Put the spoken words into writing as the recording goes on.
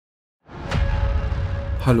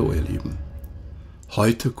Hallo ihr Lieben,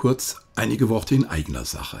 heute kurz einige Worte in eigener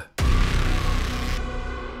Sache.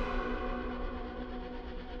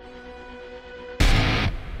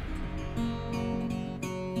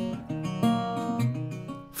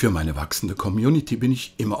 Für meine wachsende Community bin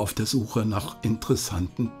ich immer auf der Suche nach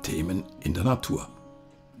interessanten Themen in der Natur.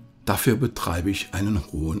 Dafür betreibe ich einen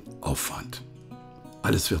hohen Aufwand.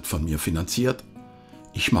 Alles wird von mir finanziert,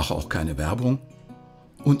 ich mache auch keine Werbung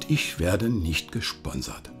und ich werde nicht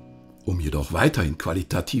gesponsert. Um jedoch weiterhin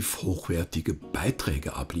qualitativ hochwertige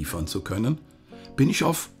Beiträge abliefern zu können, bin ich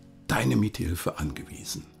auf deine Mithilfe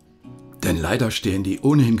angewiesen. Denn leider stehen die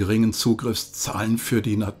ohnehin geringen Zugriffszahlen für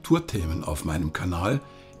die Naturthemen auf meinem Kanal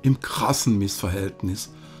im krassen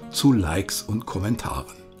Missverhältnis zu Likes und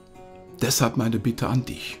Kommentaren. Deshalb meine Bitte an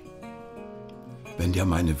dich. Wenn dir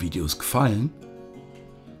meine Videos gefallen,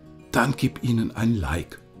 dann gib ihnen ein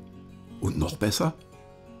Like. Und noch besser,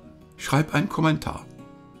 schreib einen Kommentar.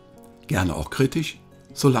 Gerne auch kritisch,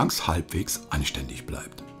 solange es halbwegs anständig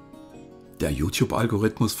bleibt. Der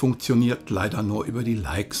YouTube-Algorithmus funktioniert leider nur über die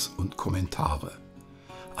Likes und Kommentare.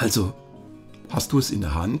 Also hast du es in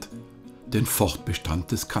der Hand, den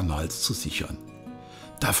Fortbestand des Kanals zu sichern.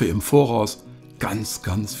 Dafür im Voraus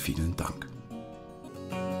ganz vielen Dank.